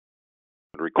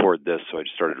record this, so I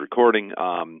just started recording.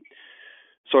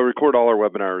 So I record all our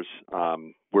webinars.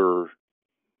 We're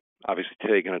obviously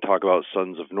today going to talk about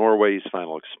Sons of Norway's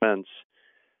final expense.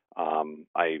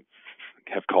 I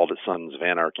have called it Sons of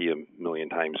Anarchy a million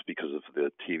times because of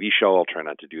the TV show. I'll try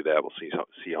not to do that. We'll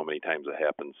see how many times it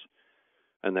happens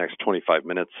in the next 25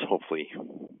 minutes, hopefully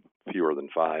fewer than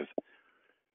 5.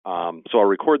 So I'll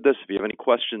record this. If you have any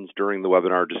questions during the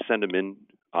webinar, just send them in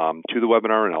to the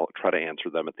webinar, and I'll try to answer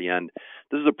them at the end.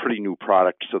 This is a pretty new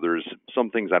product, so there's some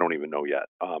things I don't even know yet.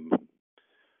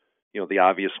 The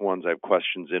obvious ones I have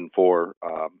questions in for,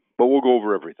 but we'll go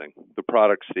over everything. The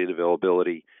product, state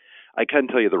availability. I can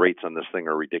tell you the rates on this thing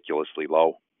are ridiculously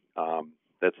low.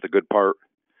 That's the good part.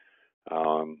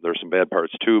 There's some bad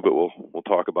parts too, but we'll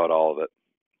talk about all of it.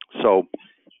 So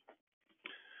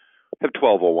I have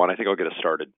 12:01. I think I'll get us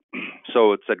started.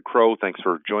 So it said Crow, thanks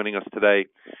for joining us today.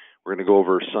 We're going to go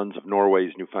over Sons of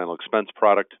Norway's new final expense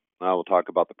product. We'll talk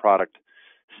about the product,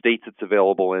 states it's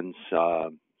available in,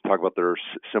 talk about their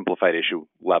simplified issue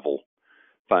level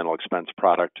final expense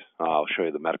product. I'll show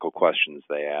you the medical questions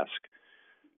they ask.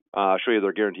 I'll show you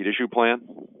their guaranteed issue plan,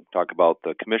 talk about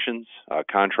the commissions,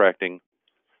 contracting,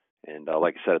 and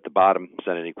like I said at the bottom,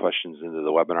 send any questions into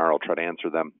the webinar. I'll try to answer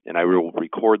them, and I will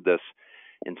record this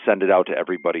and send it out to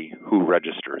everybody who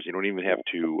registers. You don't even have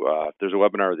to, if there's a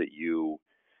webinar that you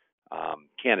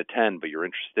can't attend but you're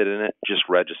interested in it, just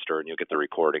register and you'll get the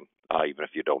recording, even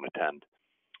if you don't attend.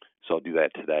 So I'll do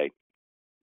that today.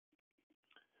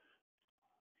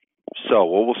 So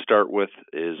what we'll start with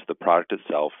is the product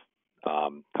itself,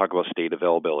 talk about state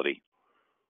availability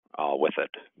with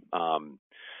it.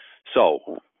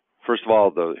 So first of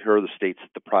all, here are the states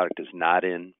that the product is not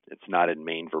in. It's not in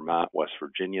Maine, Vermont, West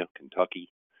Virginia, Kentucky,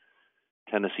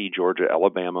 Tennessee, Georgia,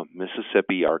 Alabama,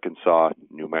 Mississippi, Arkansas,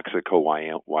 New Mexico,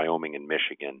 Wyoming, and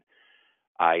Michigan.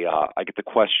 I get the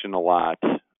question a lot,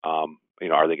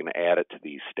 are they going to add it to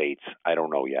these states? I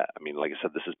don't know yet. I mean, like I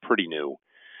said, this is pretty new,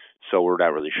 so we're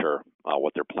not really sure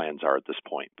what their plans are at this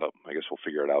point, but I guess we'll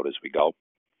figure it out as we go.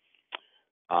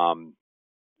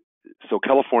 So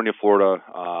California, Florida,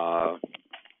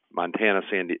 Montana,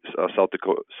 South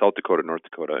Dakota, North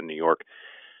Dakota, and New York,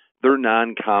 they're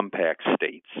non-compact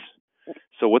states.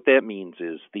 So what that means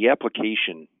is the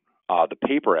application, the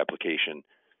paper application,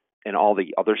 and all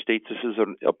the other states this is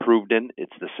approved in,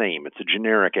 it's the same. It's a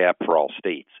generic app for all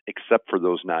states, except for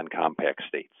those non-compact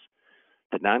states.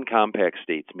 The non-compact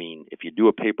states mean if you do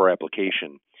a paper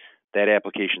application, that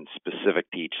application is specific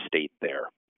to each state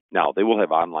there. Now, they will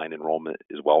have online enrollment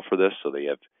as well for this, so they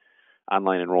have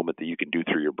online enrollment that you can do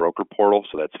through your broker portal,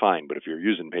 so that's fine. But if you're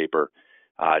using paper,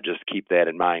 just keep that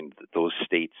in mind, that those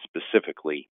states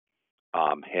specifically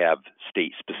have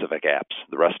state-specific apps.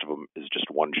 The rest of them is just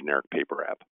one generic paper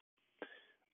app.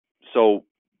 So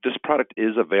this product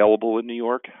is available in New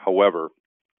York. However,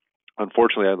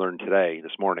 unfortunately, I learned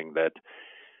this morning, that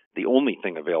the only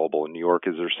thing available in New York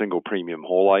is their single premium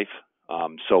whole life.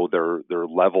 So their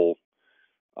level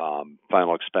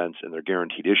final expense and their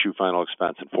guaranteed issue final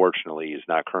expense, unfortunately, is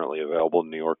not currently available in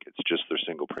New York. It's just their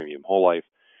single premium whole life.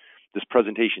 This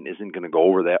presentation isn't going to go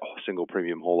over that single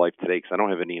premium whole life today because I don't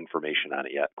have any information on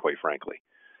it yet, quite frankly.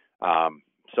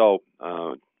 So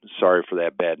sorry for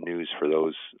that bad news for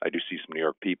those. I do see some New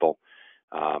York people.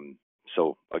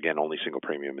 So again, only single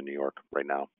premium in New York right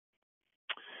now.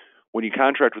 When you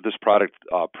contract with this product,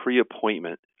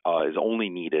 pre-appointment is only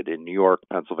needed in New York,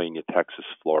 Pennsylvania, Texas,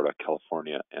 Florida,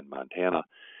 California, and Montana.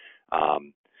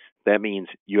 That means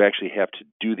you actually have to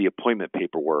do the appointment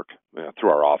paperwork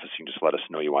through our office. You can just let us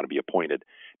know you want to be appointed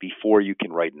before you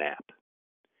can write an app.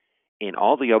 In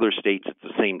all the other states, it's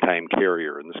the same time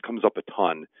carrier, and this comes up a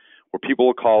ton, where people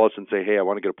will call us and say, hey, I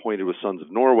want to get appointed with Sons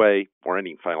of Norway, or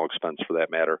any final expense for that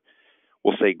matter.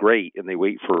 We'll say, great, and they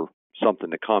wait for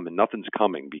something to come, and nothing's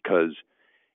coming because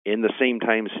in the same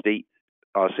time states,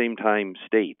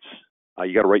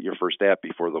 you got to write your first app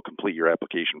before they'll complete your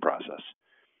application process.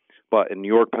 But in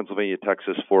New York, Pennsylvania,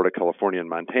 Texas, Florida, California, and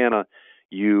Montana,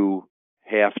 you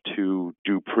have to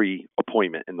do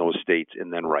pre-appointment in those states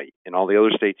and then write. In all the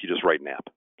other states, you just write an app.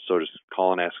 So just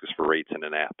call and ask us for rates in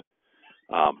an app.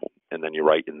 And then you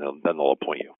write, and then they'll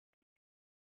appoint you.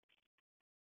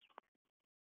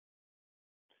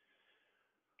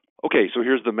 Okay, so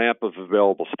here's the map of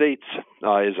available states.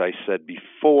 As I said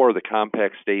before, the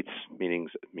compact states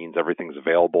means everything's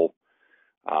available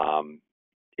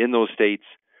in those states.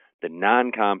 The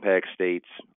non-compact states,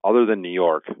 other than New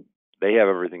York, they have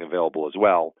everything available as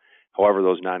well. However,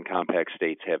 those non-compact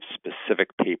states have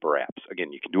specific paper apps.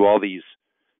 Again, you can do all these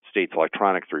states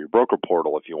electronic through your broker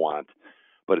portal if you want,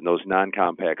 but in those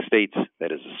non-compact states,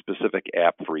 that is a specific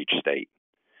app for each state.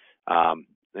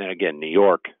 And again, New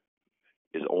York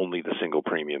is only the single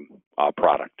premium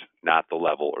product, not the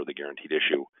level or the guaranteed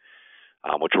issue,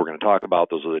 which we're going to talk about.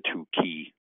 Those are the two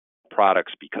key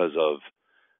products because of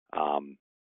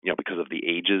because of the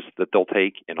ages that they'll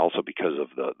take, and also because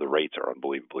of the rates are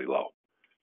unbelievably low.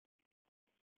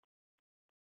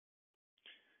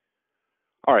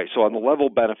 All right, so on the level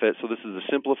benefit, so this is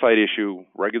a simplified issue,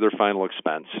 regular final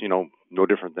expense, no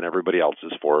different than everybody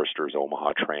else's, Foresters,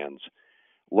 Omaha, Trans.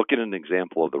 Look at an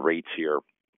example of the rates here.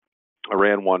 I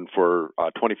ran one for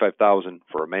 $25,000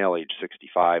 for a male age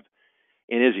 65,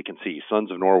 and as you can see,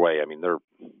 Sons of Norway, they're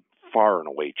far and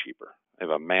away cheaper. They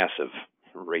have a massive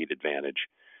rate advantage,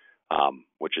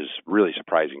 which is really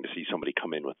surprising to see somebody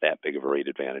come in with that big of a rate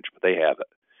advantage, but they have it.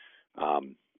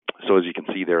 So as you can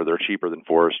see there, they're cheaper than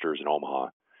Foresters in Omaha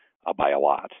by a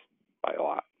lot.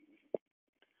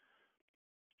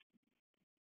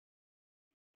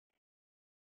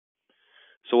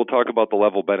 So we'll talk about the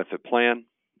level benefit plan.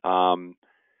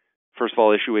 First of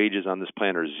all, issue ages on this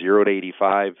plan are 0 to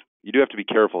 85. You do have to be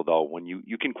careful, though. When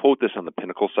you can quote this on the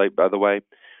Pinnacle site, by the way.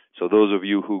 So those of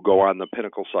you who go on the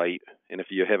Pinnacle site, and if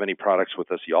you have any products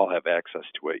with us, you all have access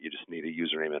to it. You just need a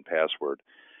username and password.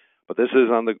 But this is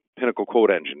on the Pinnacle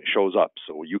quote engine. It shows up.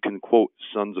 So you can quote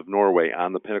Sons of Norway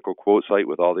on the Pinnacle quote site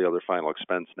with all the other final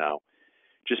expense now.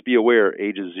 Just be aware,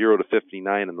 ages 0 to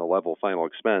 59 in the level final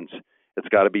expense, it's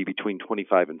got to be between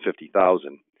 25 and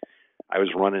 50,000. I was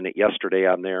running it yesterday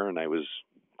on there, and I was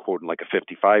quoting like a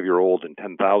 55-year-old and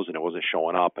 10,000. It wasn't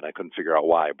showing up, and I couldn't figure out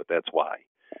why, but that's why,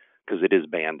 because it is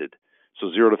banded. So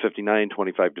 0 to 59,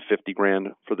 25 to 50 grand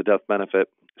for the death benefit.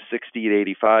 60 to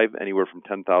 85, anywhere from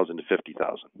 10,000 to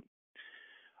 50,000.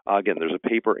 Again, there's a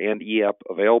paper and e-app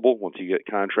available. Once you get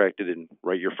contracted and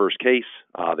write your first case,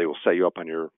 they will set you up on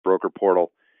your broker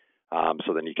portal,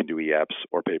 so then you can do e-apps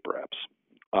or paper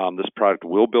apps. This product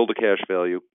will build a cash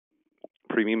value.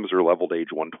 Premiums are leveled age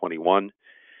 121.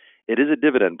 It is a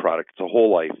dividend product. It's a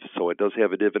whole life, so it does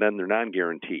have a dividend. They're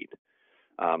non-guaranteed.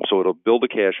 So it'll build a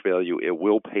cash value. It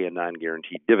will pay a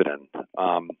non-guaranteed dividend.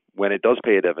 When it does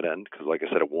pay a dividend, because like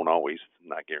I said, it won't always,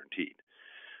 not guaranteed.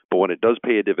 But when it does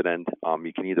pay a dividend,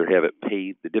 you can either have it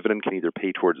pay, the dividend can either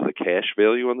pay towards the cash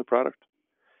value on the product,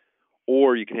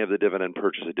 or you can have the dividend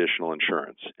purchase additional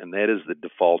insurance, and that is the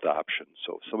default option.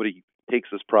 So if somebody takes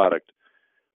this product,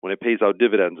 when it pays out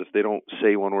dividends, if they don't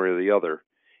say one way or the other,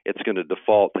 it's going to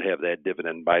default to have that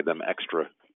dividend buy them extra,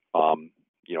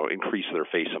 increase their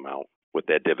face amount with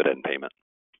that dividend payment.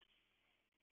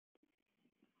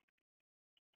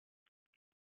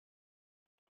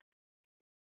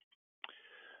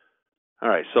 All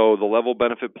right, so the level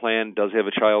benefit plan does have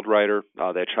a child rider.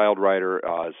 That child rider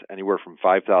is anywhere from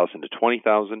 $5,000 to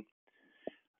 $20,000,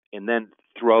 and then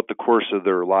throughout the course of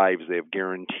their lives, they have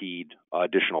guaranteed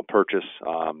additional purchase,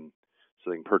 so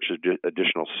they can purchase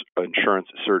additional insurance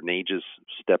at certain ages,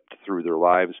 stepped through their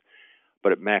lives,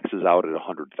 but it maxes out at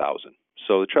 $100,000.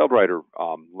 So the child rider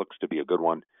looks to be a good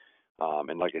one,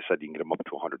 and like I said, you can get them up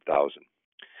to $100,000.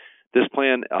 This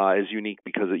plan is unique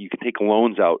because you can take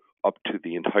loans out up to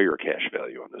the entire cash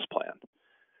value on this plan.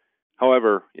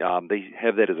 However, they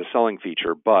have that as a selling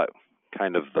feature, but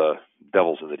kind of the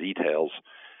devil's in the details.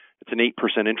 It's an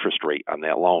 8% interest rate on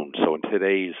that loan. So in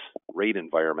today's rate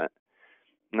environment,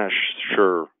 I'm not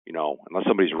sure, unless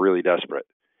somebody's really desperate,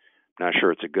 I'm not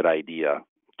sure it's a good idea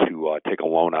to take a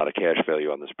loan out of cash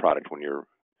value on this product when you're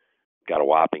got a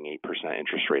whopping 8%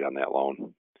 interest rate on that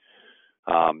loan.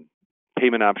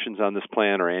 Payment options on this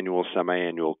plan are annual,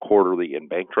 semi-annual, quarterly, and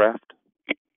bank draft.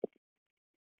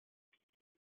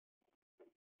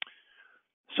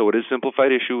 So it is a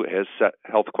simplified issue. It has set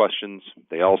health questions.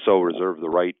 They also reserve the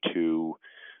right to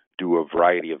do a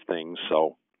variety of things.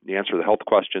 So you answer the health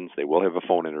questions. They will have a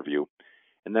phone interview.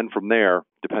 And then from there,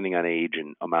 depending on age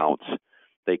and amounts,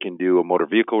 they can do a motor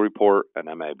vehicle report, an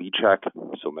MIB check,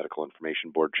 so medical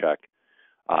information board check,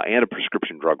 and a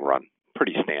prescription drug run.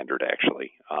 Pretty standard,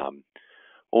 actually.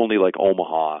 Only like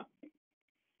Omaha,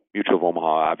 Mutual of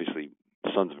Omaha, obviously,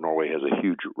 Sons of Norway has a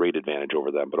huge rate advantage over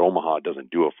them, but Omaha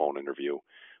doesn't do a phone interview.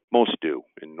 Most do,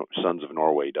 and Sons of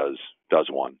Norway does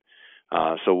one.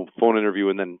 So phone interview,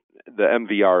 and then the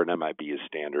MVR and MIB is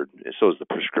standard. So is the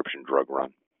prescription drug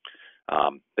run.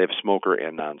 They have smoker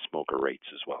and non-smoker rates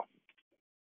as well.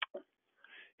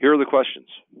 Here are the questions.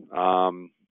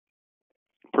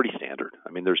 Pretty standard.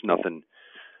 There's nothing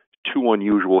too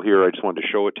unusual here. I just wanted to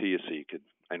show it to you so you could.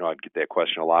 I know I'd get that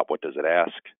question a lot. What does it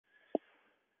ask?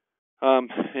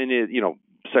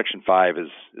 Section 5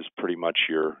 is pretty much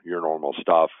your normal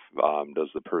stuff. Does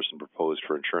the person proposed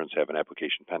for insurance have an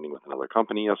application pending with another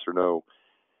company? Yes or no?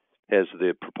 Has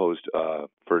the proposed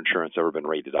for insurance ever been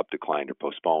rated up, declined, or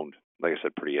postponed? like I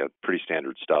said, pretty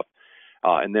standard stuff.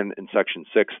 And then in section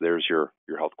 6, there's your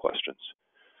health questions.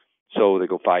 So they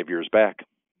go 5 years back,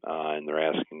 and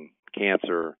they're asking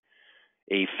cancer,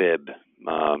 AFib,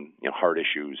 heart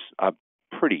issues,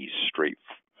 pretty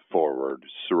straightforward.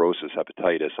 Cirrhosis,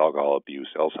 hepatitis, alcohol abuse,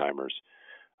 Alzheimer's.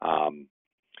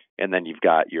 And then you've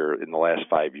got in the last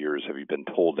 5 years, have you been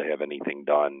told to have anything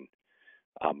done?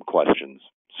 Questions.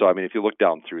 So, I mean, if you look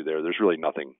down through there, there's really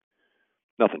nothing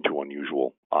too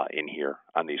unusual in here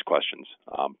on these questions.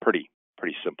 Pretty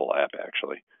simple app,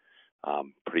 actually.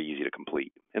 Pretty easy to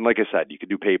complete. And like I said, you could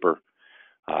do paper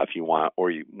if you want,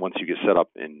 or once you get set up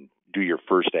and do your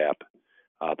first app,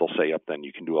 they'll say up then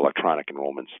you can do electronic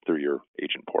enrollments through your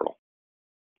agent portal.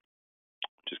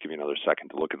 Just give you another second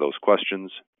to look at those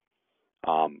questions.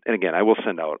 And again, I will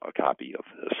send out a copy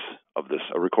of this,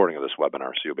 a recording of this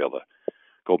webinar, so you'll be able to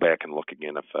go back and look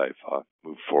again if I've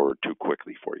moved forward too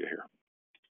quickly for you here.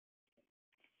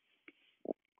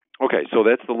 Okay, so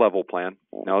that's the level plan.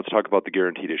 Now let's talk about the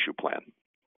guaranteed issue plan.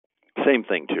 Same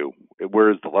thing too.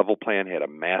 Whereas the level plan had a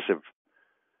massive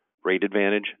rate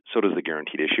advantage, so does the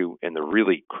guaranteed issue. And the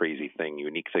really crazy thing,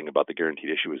 unique thing about the guaranteed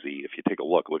issue is if you take a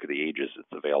look at the ages it's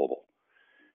available.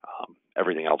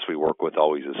 Everything else we work with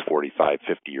always is 45,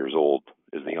 50 years old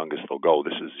is the youngest they'll go.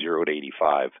 This is 0 to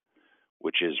 85,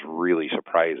 which is really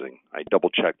surprising. I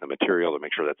double-checked the material to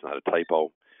make sure that's not a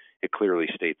typo. It clearly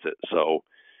states it. So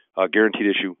guaranteed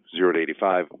issue, 0 to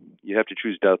 85. You have to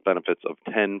choose death benefits of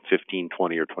 10, 15,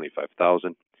 20, or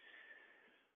 25,000.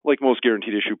 Like most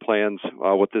guaranteed issue plans,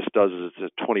 what this does is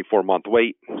it's a 24-month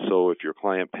wait. So if your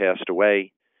client passed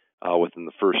away within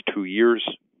the first 2 years,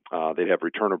 they'd have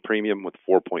return of premium with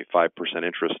 4.5%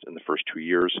 interest in the first 2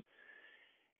 years.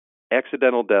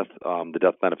 Accidental death, the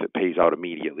death benefit pays out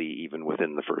immediately, even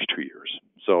within the first 2 years.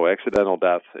 So accidental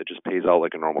death, it just pays out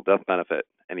like a normal death benefit.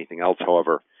 Anything else,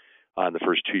 however, in the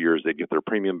first 2 years, they'd get their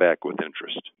premium back with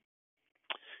interest.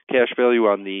 Cash value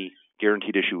on the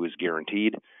guaranteed issue is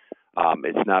guaranteed.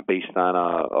 It's not based on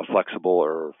a flexible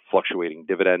or fluctuating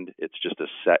dividend. It's just a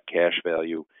set cash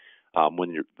value.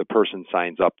 When the person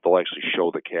signs up, they'll actually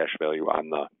show the cash value on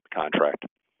the contract.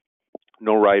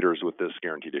 No riders with this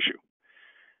guaranteed issue.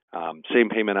 Same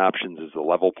payment options as the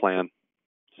level plan.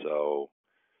 So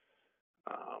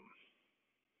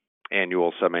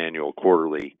annual, semi-annual,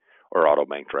 quarterly, or auto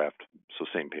bank draft. So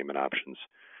same payment options.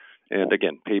 And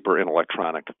again, paper and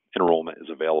electronic enrollment is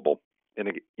available. And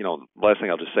the last thing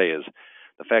I'll just say is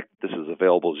the fact that this is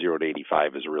available 0 to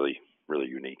 85 is really, really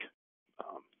unique.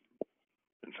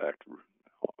 In fact,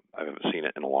 I haven't seen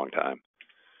it in a long time.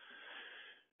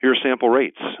 Here's sample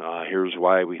rates. Here's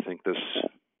why we think this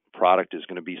product is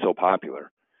going to be so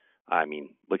popular. I mean,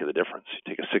 look at the difference.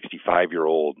 You take a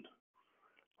 65-year-old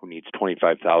who needs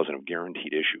 $25,000 of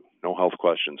guaranteed issue, no health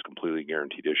questions, completely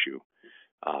guaranteed issue.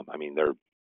 I mean, they're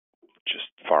just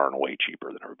far and away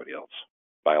cheaper than everybody else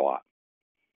by a lot.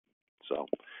 So,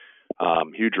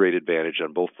 huge rate advantage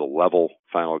on both the level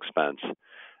final expense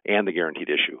and the guaranteed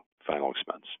issue final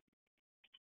expense.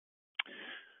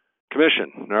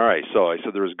 Commission. All right, so I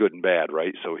said there was good and bad,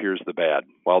 right? So here's the bad.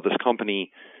 While this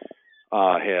company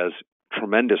has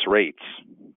tremendous rates,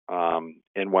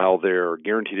 and while their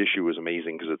guaranteed issue is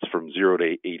amazing because it's from 0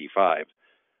 to 85,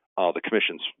 the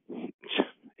commissions,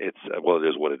 it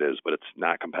is what it is, but it's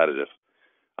not competitive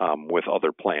with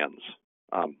other plans.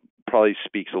 Probably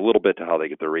speaks a little bit to how they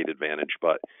get their rate advantage,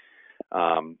 but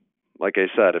like I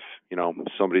said, if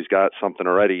somebody's got something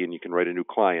already and you can write a new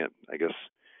client, I guess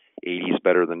 80 is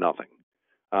better than nothing.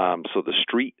 So the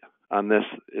street on this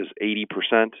is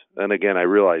 80%. And again, I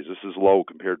realize this is low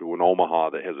compared to an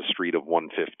Omaha that has a street of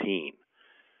 115,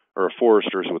 or a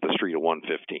Foresters with a street of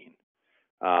 115.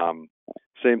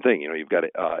 Same thing, you've got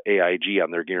AIG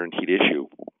on their guaranteed issue.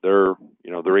 They're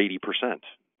 80%.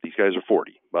 These guys are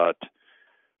 40, but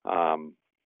so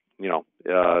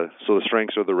the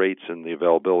strengths are the rates and the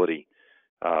availability.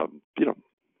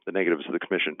 The negatives of the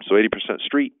commission. So 80%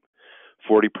 street,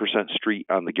 40% street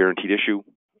on the guaranteed issue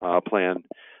plan.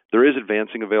 There is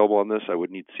advancing available on this. I would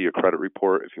need to see a credit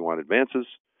report if you want advances.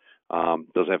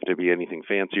 Doesn't have to be anything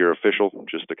fancy or official.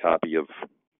 Just a copy of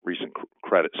recent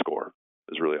credit score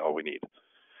is really all we need.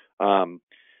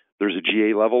 There's a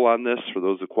GA level on this for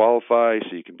those that qualify.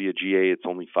 So you can be a GA. It's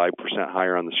only 5%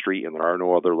 higher on the street, and there are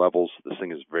no other levels. This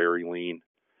thing is very lean.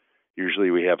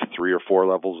 Usually we have 3 or 4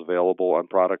 levels available on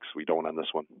products. We don't on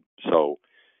this one. So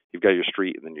you've got your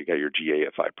street, and then you got your GA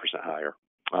at 5% higher.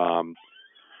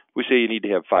 We say you need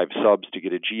to have 5 subs to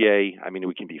get a GA. I mean,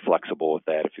 we can be flexible with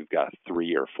that if you've got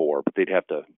 3 or 4, but they'd have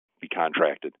to be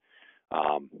contracted.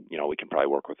 We can probably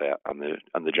work with that on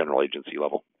the general agency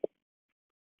level.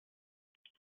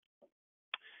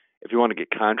 If you want to get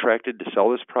contracted to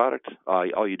sell this product,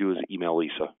 all you do is email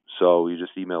Lisa. So you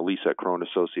just email Lisa at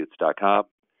CroneAssociates.com.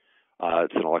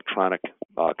 It's an electronic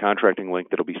contracting link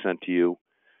that'll be sent to you,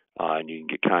 and you can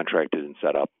get contracted and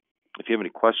set up. If you have any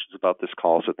questions about this,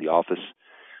 call us at the office,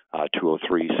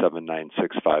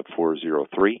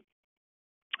 203-796-5403.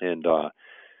 And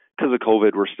because of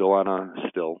COVID, we're still on a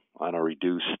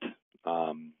reduced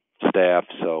staff.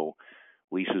 So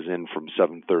Lisa's in from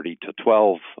 7:30 to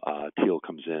 12. Teal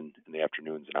comes in the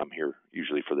afternoons, and I'm here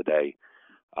usually for the day.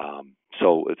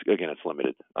 So it's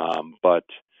limited.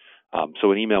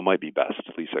 So an email might be best.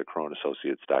 Lisa at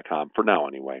CroneAssociates.com for now,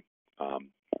 anyway.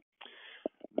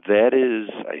 That is,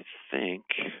 I think,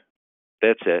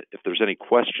 that's it. If there's any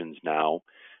questions now,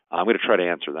 I'm going to try to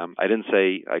answer them. I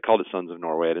called it Sons of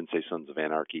Norway. I didn't say Sons of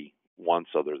Anarchy once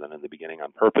other than in the beginning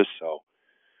on purpose. So,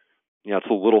 it's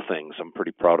the little things. I'm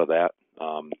pretty proud of that.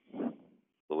 The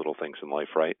little things in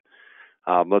life, right?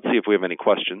 Let's see if we have any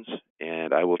questions,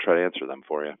 and I will try to answer them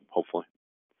for you, hopefully.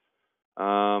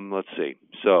 Let's see.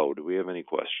 So, do we have any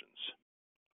questions?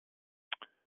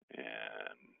 And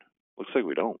looks like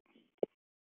we don't.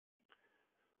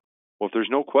 Well, if there's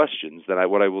no questions, then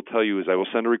what I will tell you is I will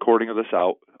send a recording of this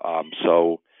out.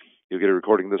 So you'll get a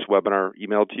recording of this webinar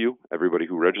emailed to you, everybody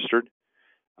who registered.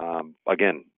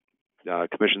 Again,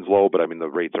 commission's low, but the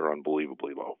rates are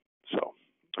unbelievably low. So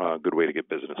good way to get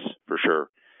business for sure.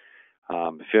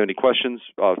 If you have any questions,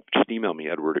 just email me,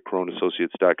 Edward at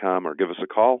CroneAssociates.com, or give us a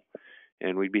call,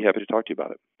 and we'd be happy to talk to you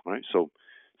about it. All right. So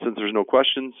since there's no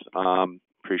questions,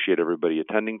 appreciate everybody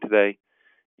attending today,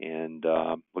 and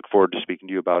look forward to speaking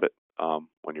to you about it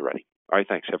when you're ready. All right.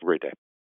 Thanks. Have a great day.